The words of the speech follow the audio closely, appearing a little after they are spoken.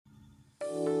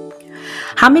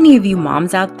How many of you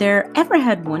moms out there ever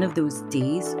had one of those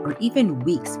days or even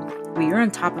weeks where you're on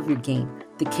top of your game?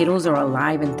 The kiddos are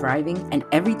alive and thriving, and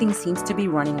everything seems to be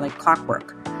running like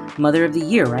clockwork. Mother of the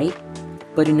year, right?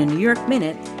 But in a New York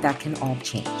minute, that can all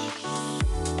change.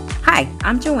 Hi,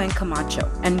 I'm Joanne Camacho,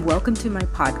 and welcome to my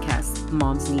podcast,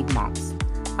 Moms Need Moms.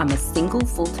 I'm a single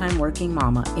full-time working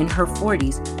mama in her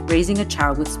 40s raising a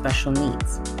child with special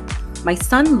needs. My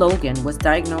son Logan was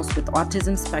diagnosed with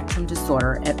autism spectrum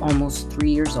disorder at almost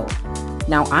 3 years old.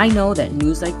 Now I know that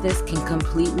news like this can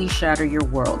completely shatter your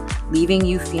world, leaving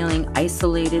you feeling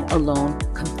isolated, alone,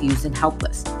 confused, and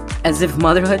helpless. As if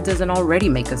motherhood doesn't already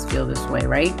make us feel this way,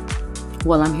 right?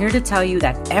 Well, I'm here to tell you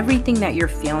that everything that you're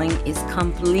feeling is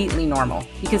completely normal,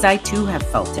 because I too have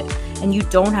felt it, and you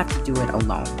don't have to do it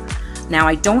alone. Now,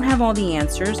 I don't have all the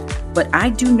answers, but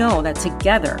I do know that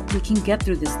together we can get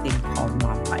through this thing called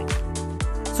mom life.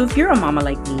 So if you're a mama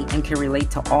like me and can relate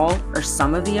to all or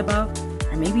some of the above,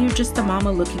 or maybe you're just a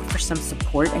mama looking for some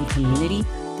support and community,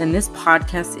 then this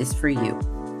podcast is for you.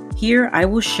 Here, I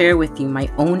will share with you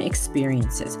my own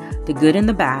experiences, the good and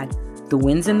the bad, the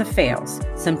wins and the fails,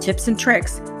 some tips and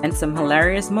tricks, and some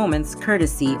hilarious moments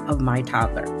courtesy of my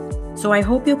toddler. So I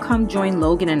hope you'll come join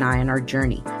Logan and I on our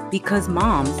journey, because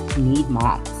moms need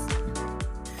moms.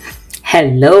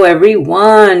 Hello,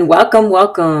 everyone.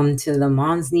 Welcome to the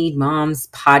Moms Need Moms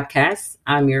podcast.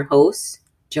 I'm your host,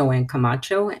 Joanne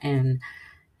Camacho, and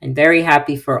I'm very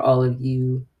happy for all of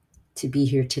you to be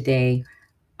here today.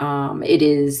 It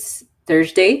is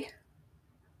Thursday,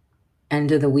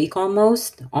 end of the week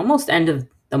almost end of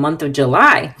the month of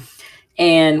July.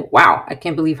 And wow, I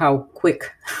can't believe how quick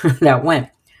that went.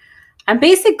 I'm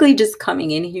basically just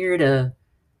coming in here to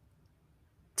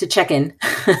check in.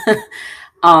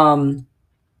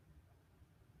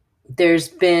 There's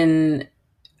been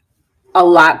a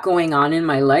lot going on in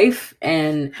my life,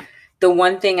 and the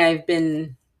one thing I've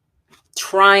been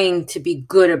trying to be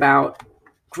great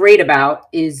about,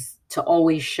 is to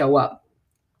always show up,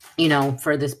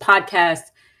 for this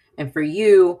podcast and for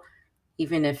you,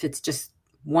 even if it's just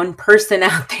one person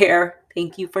out there.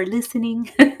 Thank you for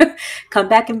listening. Come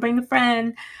back and bring a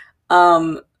friend.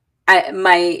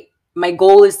 My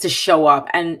goal is to show up,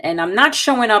 and I'm not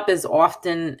showing up as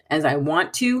often as I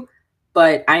want to,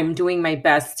 but I'm doing my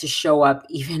best to show up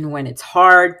even when it's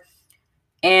hard.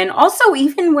 And also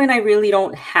even when I really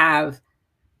don't have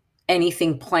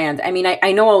anything planned. I mean,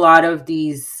 I know a lot of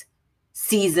these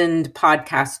seasoned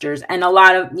podcasters, and a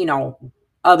lot of,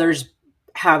 others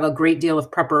have a great deal of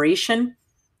preparation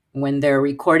when they're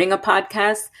recording a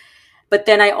podcast. But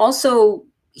then I also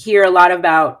hear a lot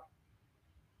about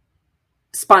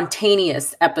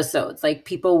spontaneous episodes, like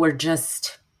people were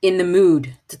just in the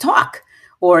mood to talk,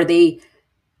 or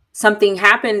something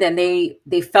happened and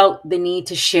they felt the need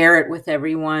to share it with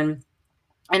everyone,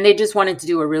 and they just wanted to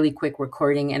do a really quick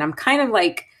recording. And I'm kind of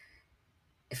like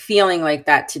feeling like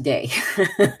that today.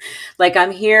 Like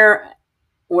I'm here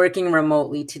working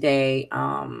remotely today.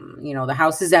 The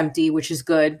house is empty, which is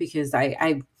good, because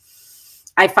I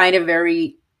find it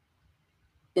very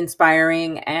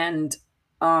inspiring and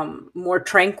more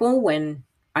tranquil when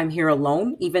I'm here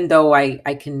alone, even though I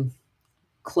can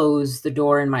close the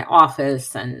door in my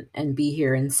office and be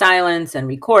here in silence and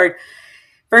record.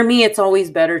 For me, it's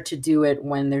always better to do it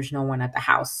when there's no one at the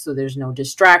house. So there's no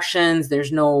distractions,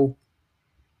 there's no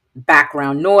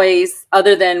background noise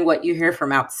other than what you hear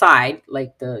from outside,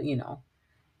 like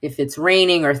if it's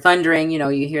raining or thundering,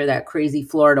 you hear that crazy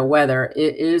Florida weather.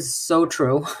 It is so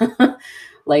true.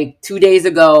 Like 2 days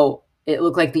ago, it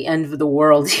looked like the end of the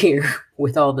world here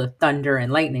with all the thunder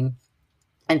and lightning.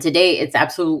 And today it's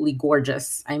absolutely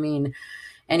gorgeous. I mean,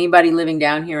 anybody living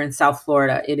down here in South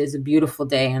Florida, it is a beautiful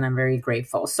day, and I'm very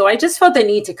grateful. So I just felt the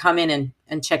need to come in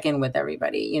and check in with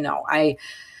everybody. I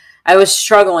was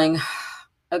struggling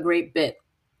a great bit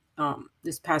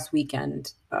this past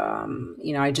weekend.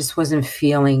 I just wasn't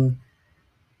feeling,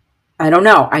 I don't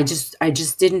know. I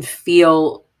just didn't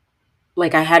feel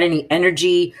like I had any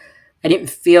energy. I didn't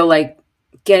feel like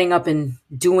getting up and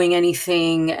doing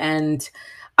anything. And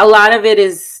a lot of it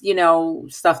is,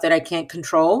 stuff that I can't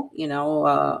control.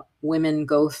 Women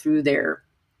go through their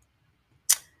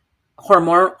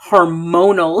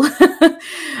hormonal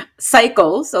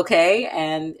cycles. Okay.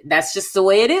 And that's just the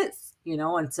way it is,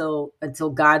 until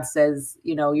God says,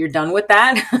 you're done with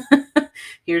that.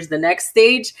 Here's the next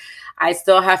stage. I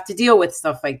still have to deal with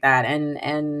stuff like that.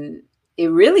 And it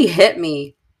really hit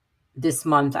me this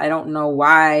month. I don't know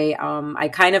why. I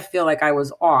kind of feel like I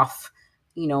was off,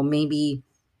 maybe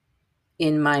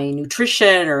in my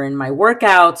nutrition or in my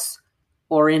workouts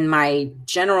or in my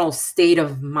general state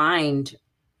of mind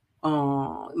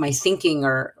my thinking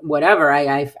or whatever.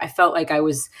 I felt like I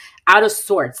was out of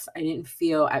sorts. I didn't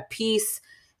feel at peace.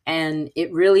 And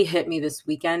it really hit me this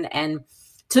weekend. And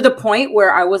to the point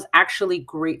where I was actually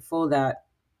grateful that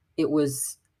it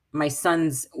was my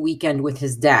son's weekend with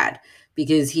his dad,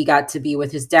 because he got to be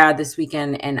with his dad this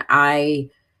weekend, and I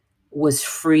was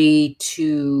free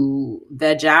to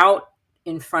veg out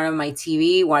in front of my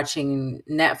TV watching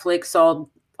Netflix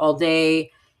all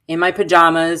day in my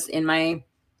pajamas, in my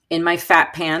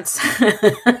fat pants.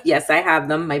 Yes, I have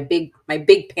them, my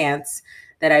big pants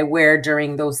that I wear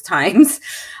during those times.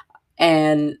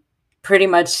 And pretty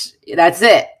much that's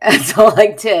it. That's all I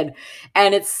did.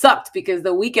 And it sucked because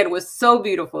the weekend was so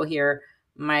beautiful here.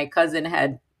 My cousin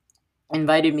had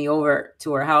invited me over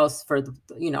to her house for,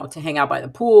 to hang out by the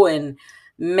pool. And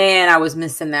man, I was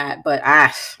missing that. But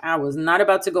I was not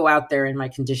about to go out there in my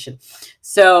condition.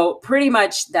 So pretty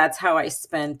much that's how I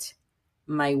spent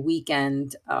my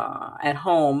weekend at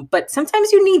home. But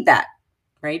sometimes you need that,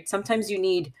 right? Sometimes you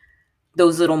need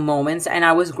those little moments. And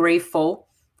I was grateful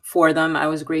for them. I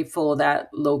was grateful that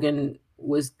Logan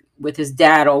was with his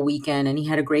dad all weekend and he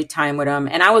had a great time with him.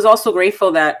 And I was also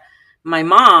grateful that my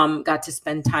mom got to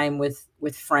spend time with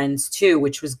friends too,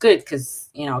 which was good because,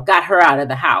 got her out of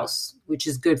the house, which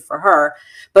is good for her.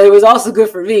 But it was also good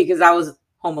for me because I was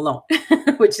home alone,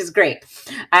 which is great.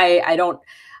 I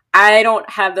don't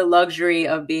have the luxury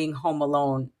of being home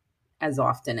alone as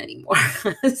often anymore.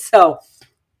 So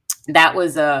that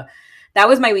was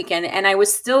my weekend, and I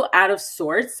was still out of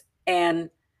sorts. And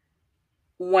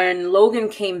when Logan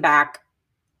came back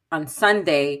on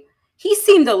Sunday, he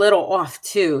seemed a little off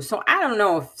too. So I don't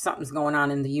know if something's going on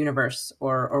in the universe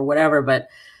or whatever, but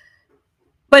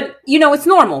it's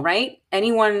normal, right?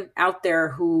 Anyone out there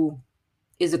who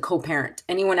is a co-parent,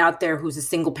 anyone out there who's a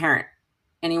single parent,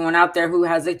 anyone out there who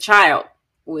has a child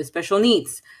with special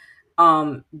needs,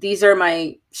 these are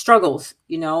my struggles,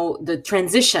 the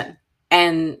transition.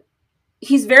 And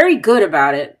he's very good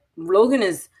about it. Logan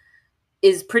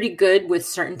is pretty good with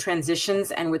certain transitions,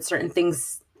 and with certain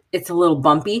things, it's a little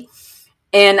bumpy.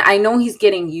 And I know he's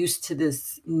getting used to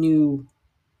this new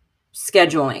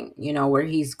scheduling, where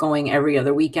he's going every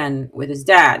other weekend with his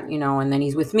dad, and then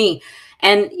he's with me.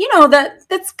 And,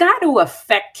 that's got to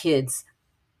affect kids.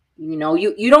 You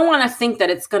don't want to think that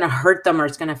it's going to hurt them or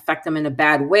it's going to affect them in a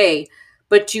bad way,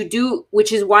 but you do,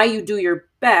 which is why you do your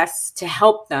best to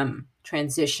help them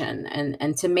transition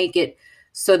and to make it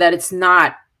so that it's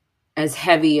not as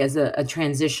heavy as a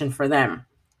transition for them,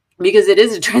 because it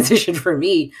is a transition for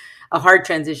me, a hard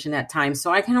transition at times.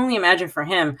 So I can only imagine for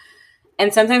him.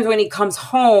 And sometimes when he comes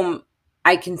home,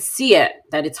 I can see it,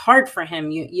 that it's hard for him.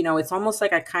 It's almost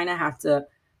like I kind of have to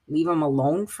leave him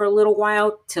alone for a little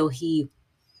while till he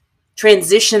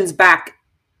transitions back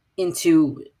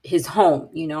into his home,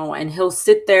 and he'll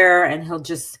sit there and he'll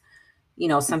just,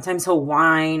 sometimes he'll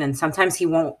whine, and sometimes he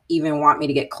won't even want me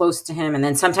to get close to him. And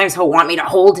then sometimes he'll want me to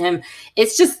hold him.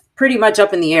 It's just pretty much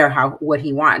up in the air what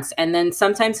he wants. And then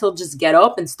sometimes he'll just get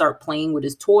up and start playing with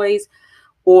his toys,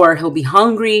 or he'll be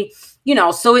hungry,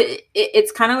 so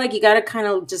it's kind of like you got to kind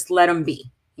of just let him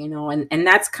be, and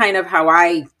that's kind of how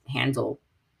I handle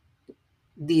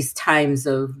these times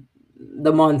of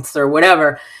the months or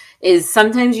whatever, is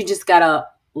sometimes you just got to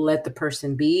let the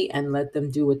person be and let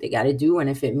them do what they got to do. And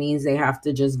if it means they have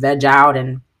to just veg out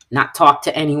and not talk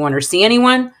to anyone or see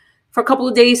anyone for a couple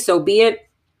of days, so be it.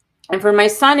 And for my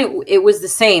son, it was the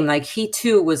same. Like, he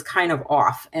too was kind of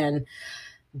off. And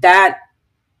that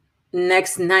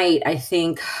next night, I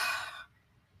think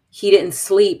he didn't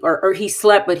sleep, or he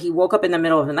slept, but he woke up in the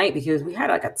middle of the night because we had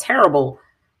like a terrible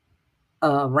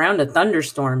round of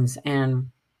thunderstorms. And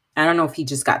I don't know if he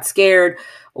just got scared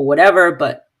or whatever,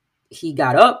 but he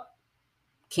got up,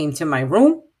 came to my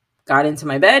room, got into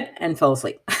my bed, and fell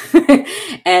asleep.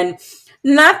 And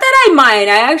not that I mind.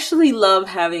 I actually love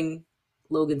having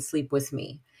Logan sleep with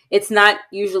me. It's not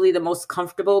usually the most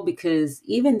comfortable, because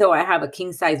even though I have a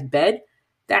king size bed,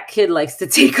 that kid likes to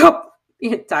take up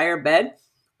the entire bed,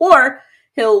 or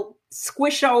he'll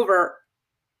squish over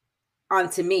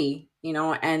onto me,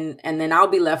 and then I'll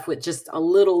be left with just a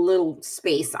little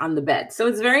space on the bed. So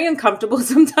it's very uncomfortable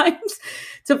sometimes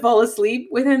to fall asleep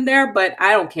with him there, but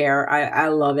I don't care. I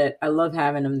love it. I love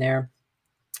having him there.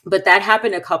 But that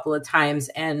happened a couple of times,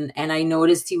 and I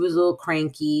noticed he was a little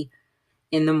cranky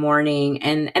in the morning,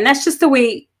 and that's just the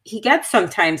way he gets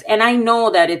sometimes. And I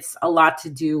know that it's a lot to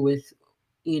do with,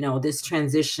 this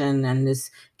transition and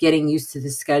this getting used to the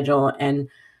schedule. And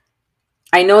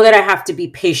I know that I have to be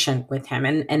patient with him.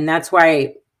 And that's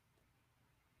why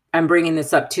I'm bringing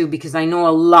this up too, because I know a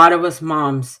lot of us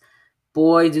moms,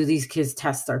 boy, do these kids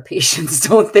test our patience,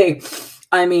 don't they?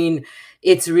 I mean,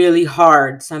 it's really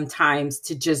hard sometimes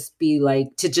to just be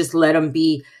like, to just let them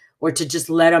be, or to just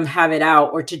let them have it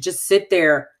out, or to just sit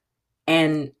there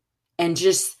and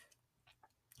just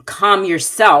calm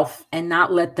yourself and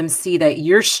not let them see that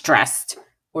you're stressed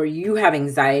or you have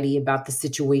anxiety about the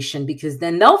situation, because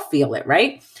then they'll feel it,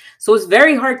 right? So it's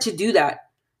very hard to do that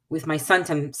with my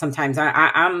son. Sometimes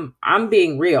I'm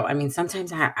being real. I mean,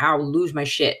 sometimes I'll lose my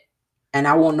shit and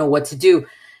I won't know what to do.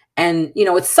 And,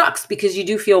 it sucks because you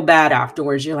do feel bad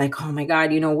afterwards. You're like, oh my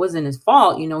God, it wasn't his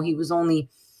fault. He was only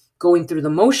going through the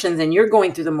motions, and you're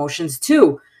going through the motions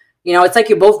too. It's like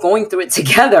you're both going through it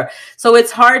together. So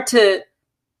it's hard to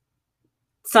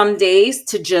some days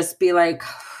to just be like,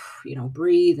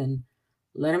 breathe and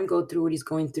let him go through what he's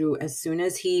going through. As soon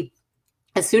as he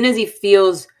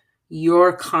feels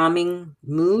your calming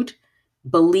mood,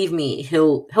 believe me,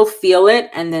 he'll feel it,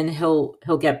 and then he'll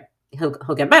get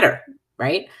better,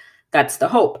 right? That's the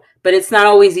hope. But it's not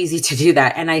always easy to do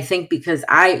that. And I think because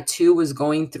I too was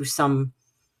going through some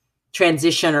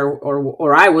transition,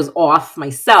 or I was off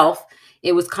myself,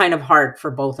 it was kind of hard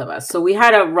for both of us. So we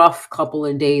had a rough couple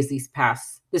of days this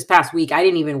past week. I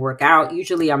didn't even work out.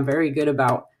 Usually I'm very good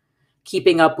about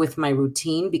keeping up with my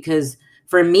routine, because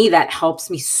for me, that helps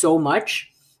me so much.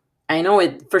 I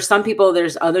know for some people,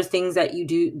 there's other things that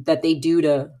they do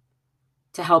to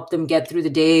help them get through the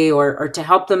day, or to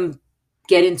help them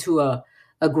get into a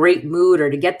great mood, or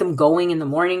to get them going in the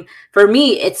morning. For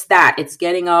me, it's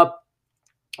getting up,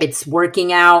 it's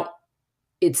working out,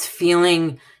 it's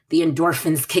feeling the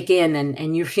endorphins kick in,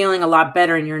 and you're feeling a lot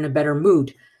better, and you're in a better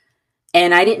mood.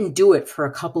 And I didn't do it for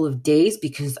a couple of days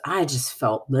because I just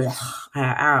felt,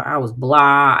 I was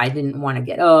blah. I didn't want to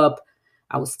get up.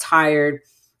 I was tired.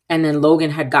 And then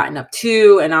Logan had gotten up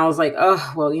too. And I was like,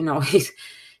 oh, well,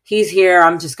 he's here.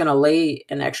 I'm just going to lay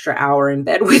an extra hour in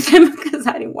bed with him because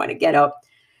I didn't want to get up.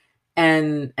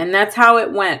 And that's how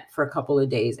it went for a couple of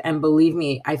days. And believe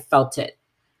me, I felt it,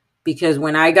 because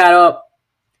when I got up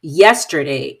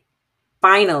yesterday,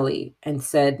 finally, and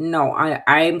said, no,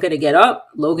 I'm going to get up.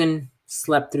 Logan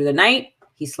slept through the night.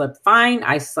 He slept fine.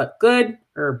 I slept good,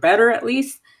 or better at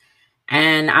least.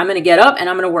 And I'm going to get up and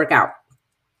I'm going to work out.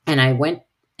 And I went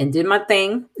and did my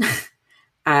thing.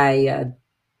 I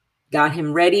got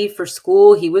him ready for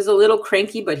school. He was a little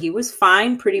cranky, but he was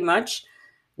fine pretty much.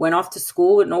 Went off to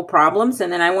school with no problems.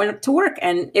 And then I went up to work,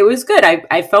 and it was good.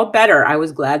 I felt better. I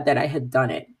was glad that I had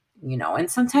done it,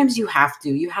 and sometimes you have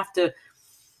to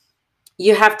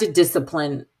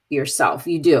discipline yourself.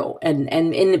 You do.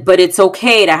 But it's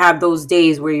okay to have those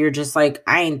days where you're just like,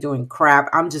 I ain't doing crap.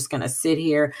 I'm just going to sit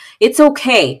here. It's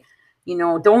okay.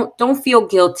 Don't feel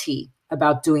guilty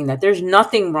about doing that. There's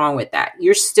nothing wrong with that.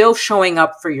 You're still showing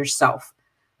up for yourself,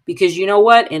 because you know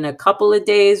what? In a couple of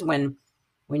days, when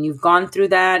you've gone through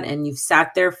that and you've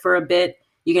sat there for a bit,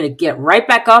 you're going to get right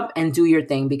back up and do your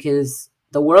thing, because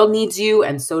the world needs you,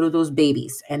 and so do those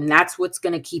babies. And that's what's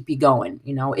going to keep you going.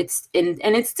 It's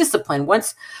discipline.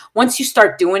 Once you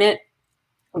start doing it,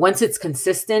 once it's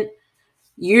consistent,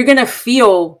 you're going to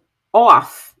feel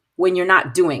off when you're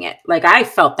not doing it. Like I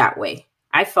felt that way.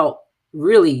 I felt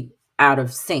really out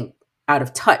of sync, out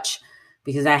of touch,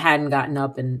 because I hadn't gotten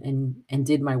up and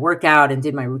did my workout and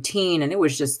did my routine. And it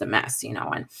was just a mess, and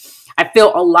I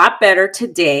feel a lot better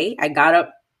today. I got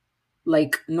up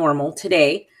like normal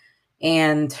today,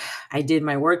 and I did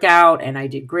my workout, and I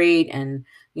did great. And,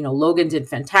 Logan did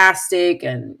fantastic.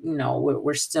 And,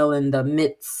 we're still in the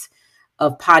midst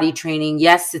of potty training.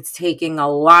 Yes, it's taking a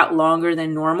lot longer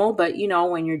than normal, but,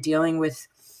 when you're dealing with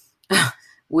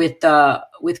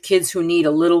kids who need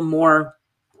a little more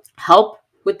help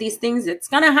with these things, it's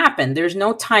going to happen. There's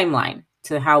no timeline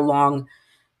to how long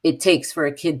it takes for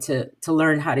a kid to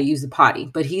learn how to use the potty,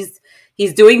 but he's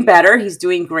doing better. He's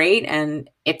doing great. And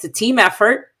it's a team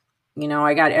effort.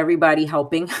 I got everybody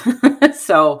helping.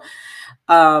 So,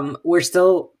 we're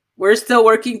still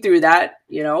working through that,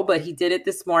 but he did it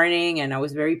this morning, and I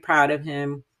was very proud of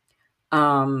him.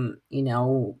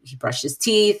 He brushed his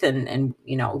teeth, and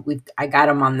I got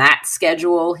him on that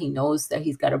schedule. He knows that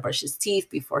he's got to brush his teeth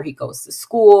before he goes to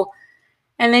school,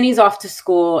 and then he's off to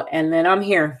school. And then I'm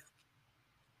here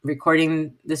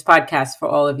recording this podcast for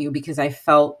all of you, because I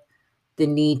felt the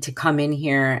need to come in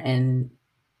here and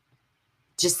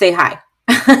just say hi,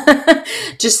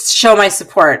 just show my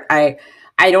support. I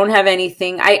don't have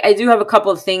anything. I do have a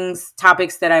couple of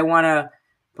topics that I want to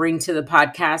bring to the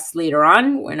podcast later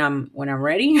on when I'm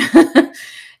ready.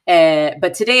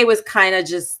 But today was kind of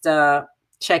just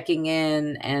checking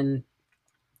in and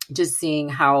just seeing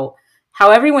how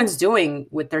everyone's doing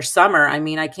with their summer. I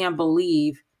mean, I can't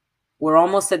believe we're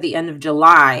almost at the end of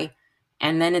July,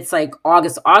 and then it's like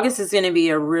August. August is going to be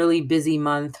a really busy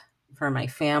month for my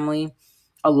family.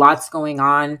 A lot's going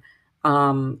on.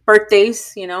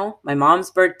 Birthdays, my mom's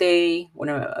birthday,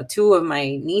 two of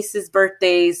my niece's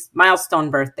birthdays, milestone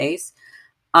birthdays.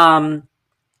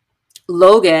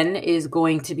 Logan is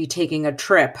going to be taking a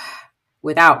trip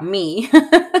without me.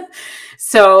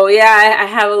 So yeah, I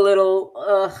have a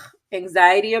little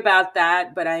anxiety about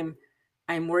that, but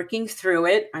I'm working through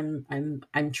it.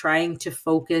 I'm trying to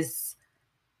focus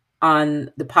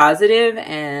on the positive,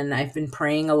 and I've been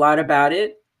praying a lot about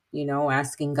it,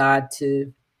 asking God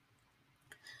to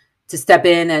step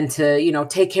in and to,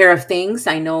 take care of things.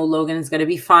 I know Logan is going to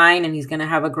be fine, and he's going to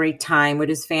have a great time with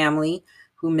his family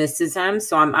who misses him.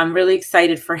 So I'm really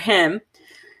excited for him.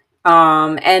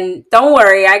 And don't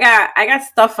worry, I got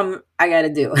stuff I got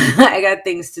to do. I got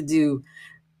things to do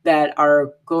that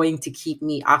are going to keep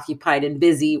me occupied and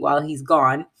busy while he's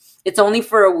gone. It's only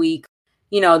for a week.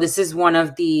 This is one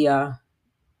of the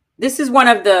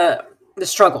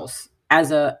struggles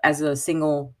as a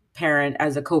single parent,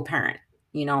 as a co-parent,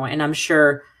 and I'm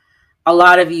sure a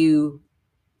lot of you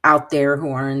out there who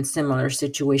are in similar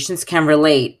situations can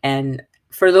relate. And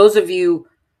for those of you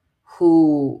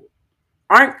who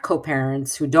aren't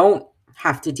co-parents, who don't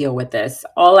have to deal with this,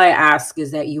 all I ask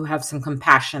is that you have some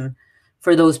compassion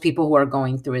for those people who are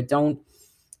going through it. Don't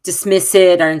dismiss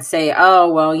it and say,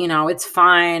 oh, well, it's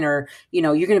fine, or,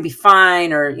 you're going to be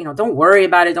fine, or, don't worry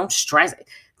about it. Don't stress it.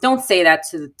 Don't say that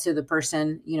to the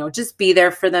person, just be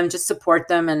there for them, just support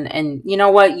them. And you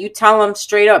know what, you tell them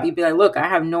straight up, you'd be like, look, I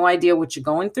have no idea what you're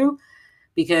going through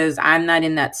because I'm not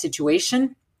in that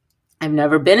situation. I've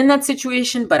never been in that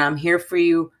situation, but I'm here for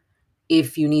you.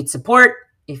 If you need support,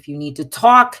 if you need to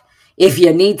talk, if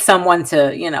you need someone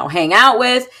to, hang out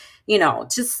with,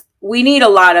 we need a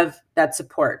lot of that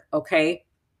support. Okay.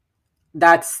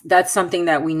 That's something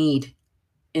that we need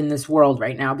in this world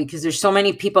right now, because there's so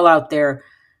many people out there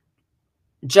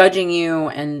judging you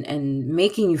and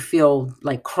making you feel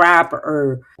like crap,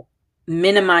 or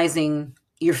minimizing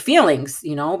your feelings,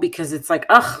 because it's like,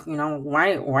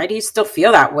 why do you still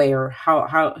feel that way? Or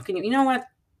how can you know what?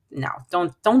 No,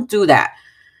 don't do that.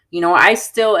 I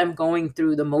still am going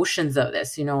through the motions of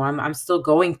this. I'm still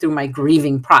going through my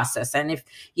grieving process. And if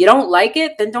you don't like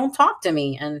it, then don't talk to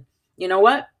me. And you know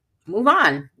what? Move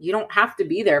on. You don't have to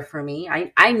be there for me.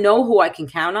 I know who I can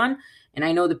count on, and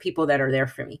I know the people that are there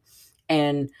for me.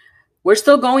 And we're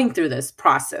still going through this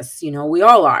process. We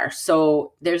all are.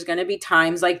 So there's going to be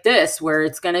times like this where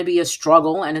it's going to be a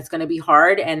struggle and it's going to be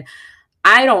hard. And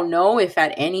I don't know if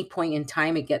at any point in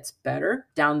time it gets better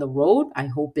down the road. I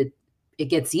hope it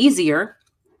gets easier,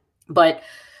 but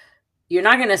you're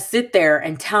not going to sit there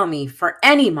and tell me, for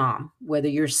any mom, whether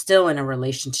you're still in a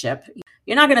relationship,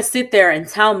 you're not going to sit there and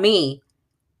tell me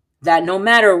that no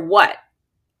matter what,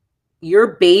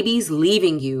 your baby's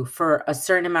leaving you for a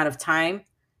certain amount of time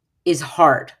is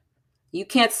hard. You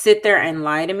can't sit there and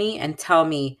lie to me and tell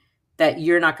me that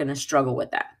you're not going to struggle with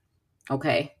that.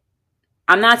 Okay.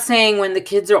 I'm not saying when the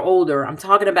kids are older. I'm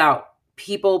talking about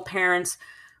people, parents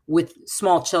with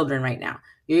small children right now.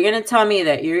 You're going to tell me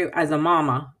that you, as a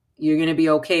mama, you're going to be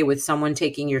okay with someone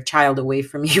taking your child away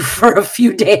from you for a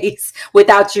few days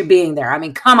without you being there. I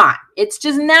mean, come on. It's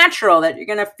just natural that you're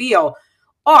going to feel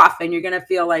off, and you're going to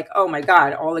feel like, oh my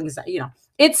God, all anxiety,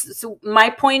 my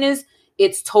point is,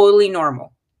 it's totally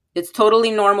normal. It's totally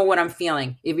normal what I'm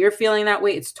feeling. If you're feeling that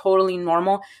way, it's totally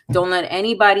normal. Don't let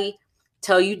anybody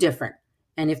tell you different.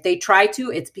 And if they try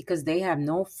to, it's because they have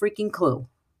no freaking clue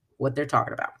what they're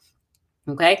talking about.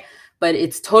 Okay. But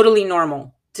it's totally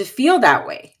normal to feel that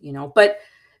way, but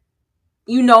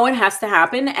it has to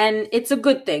happen, and it's a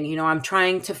good thing. I'm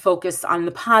trying to focus on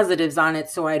the positives on it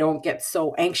so I don't get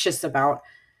so anxious about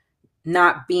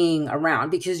not being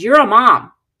around, because you're a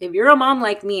mom. If you're a mom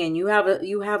like me and you have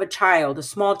a child, a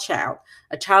small child,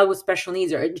 a child with special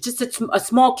needs, or just a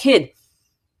small kid,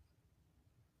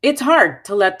 it's hard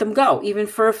to let them go, even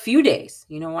for a few days.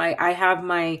 I have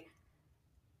my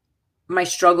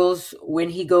struggles when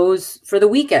he goes for the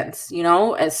weekends,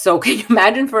 so can you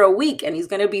imagine for a week, and he's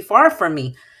going to be far from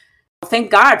me.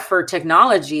 Thank God for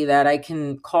technology that I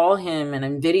can call him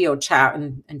and video chat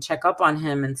and check up on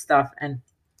him and stuff. And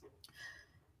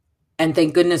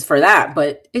thank goodness for that,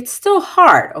 but it's still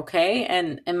hard. Okay.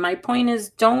 And my point is,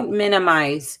 don't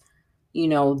minimize,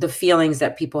 the feelings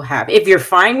that people have. If you're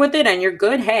fine with it and you're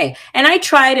good, hey, and I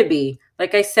try to be,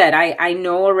 like I said, I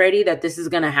know already that this is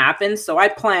going to happen. So I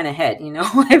plan ahead,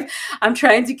 I'm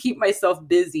trying to keep myself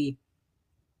busy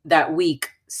that week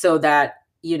so that,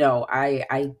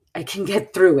 I can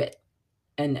get through it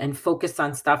and focus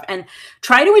on stuff and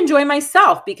try to enjoy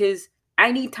myself, because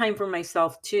I need time for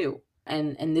myself too.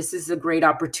 And this is a great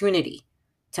opportunity,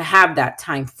 to have that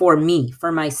time for me,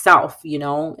 for myself,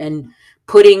 and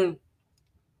putting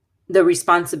the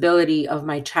responsibility of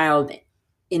my child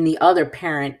in the other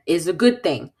parent is a good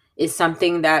thing, is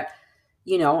something that,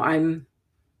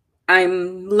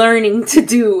 I'm learning to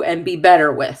do and be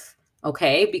better with.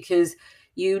 Okay. Because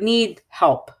you need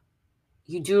help.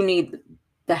 You do need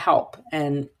the help.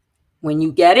 And when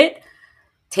you get it,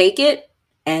 take it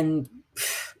and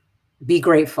be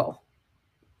grateful.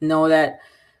 Know that,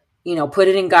 put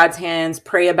it in God's hands,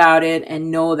 pray about it,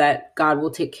 and know that God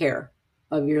will take care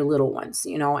of your little ones,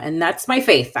 and that's my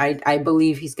faith. I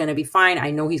believe he's going to be fine.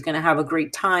 I know he's going to have a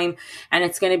great time and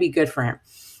it's going to be good for him.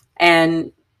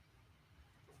 And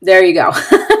there you go.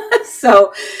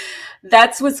 So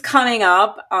that's what's coming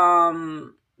up.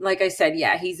 Like I said,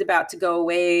 yeah, he's about to go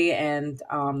away, and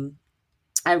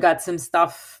I've got some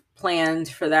stuff planned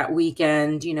for that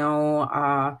weekend,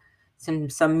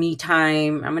 some me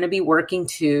time. I'm going to be working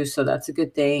too, so that's a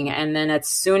good thing. And then as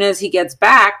soon as he gets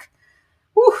back,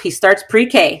 he starts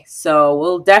pre-K. So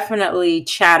we'll definitely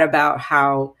chat about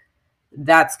how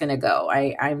that's going to go.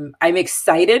 I'm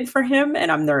excited for him,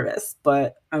 and I'm nervous,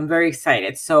 but I'm very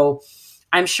excited. So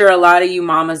I'm sure a lot of you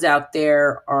mamas out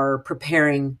there are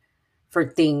preparing for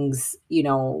things,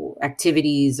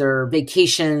 activities or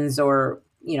vacations or,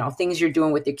 things you're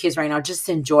doing with your kids right now. Just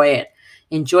enjoy it.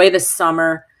 Enjoy the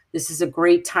summer. This is a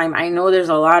great time. I know there's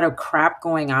a lot of crap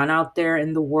going on out there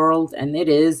in the world, and it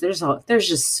is. There's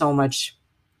just so much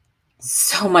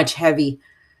heavy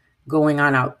going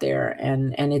on out there,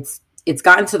 and it's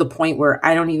gotten to the point where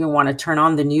I don't even want to turn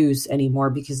on the news anymore,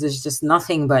 because there's just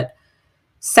nothing but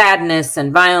sadness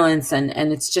and violence, and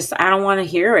it's just, I don't want to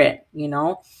hear it,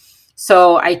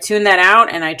 So I tune that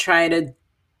out and I try to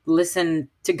listen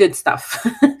to good stuff.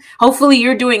 Hopefully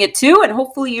you're doing it too, and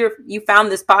hopefully you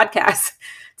found this podcast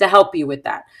to help you with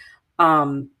that.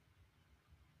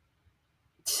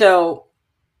 So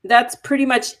that's pretty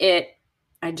much it.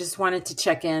 I just wanted to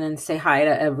check in and say hi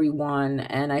to everyone,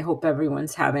 and I hope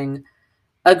everyone's having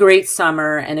a great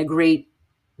summer and a great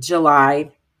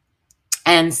July.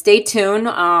 And stay tuned.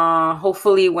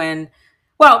 Hopefully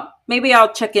maybe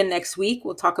I'll check in next week.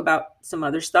 We'll talk about some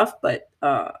other stuff, but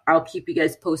I'll keep you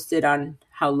guys posted on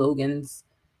how Logan's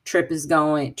trip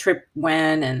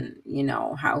went, and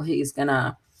how he's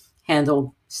gonna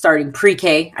handle starting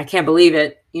pre-K. I can't believe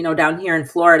it. Down here in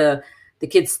Florida, the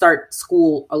kids start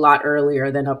school a lot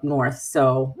earlier than up north.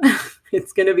 So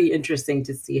it's gonna be interesting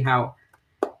to see how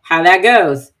that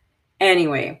goes.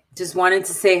 Anyway, just wanted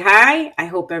to say hi. I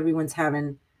hope everyone's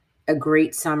having a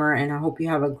great summer, and I hope you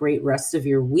have a great rest of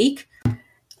your week.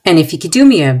 And if you could do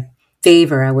me a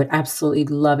favor, I would absolutely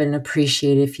love it and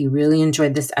appreciate it if you really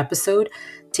enjoyed this episode.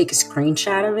 Take a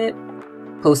screenshot of it,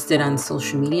 post it on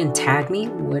social media, and tag me.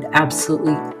 Would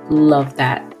absolutely love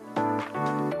that.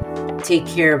 Take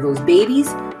care of those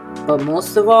babies, but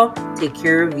most of all, take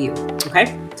care of you.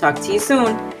 Okay? Talk to you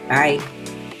soon. Bye.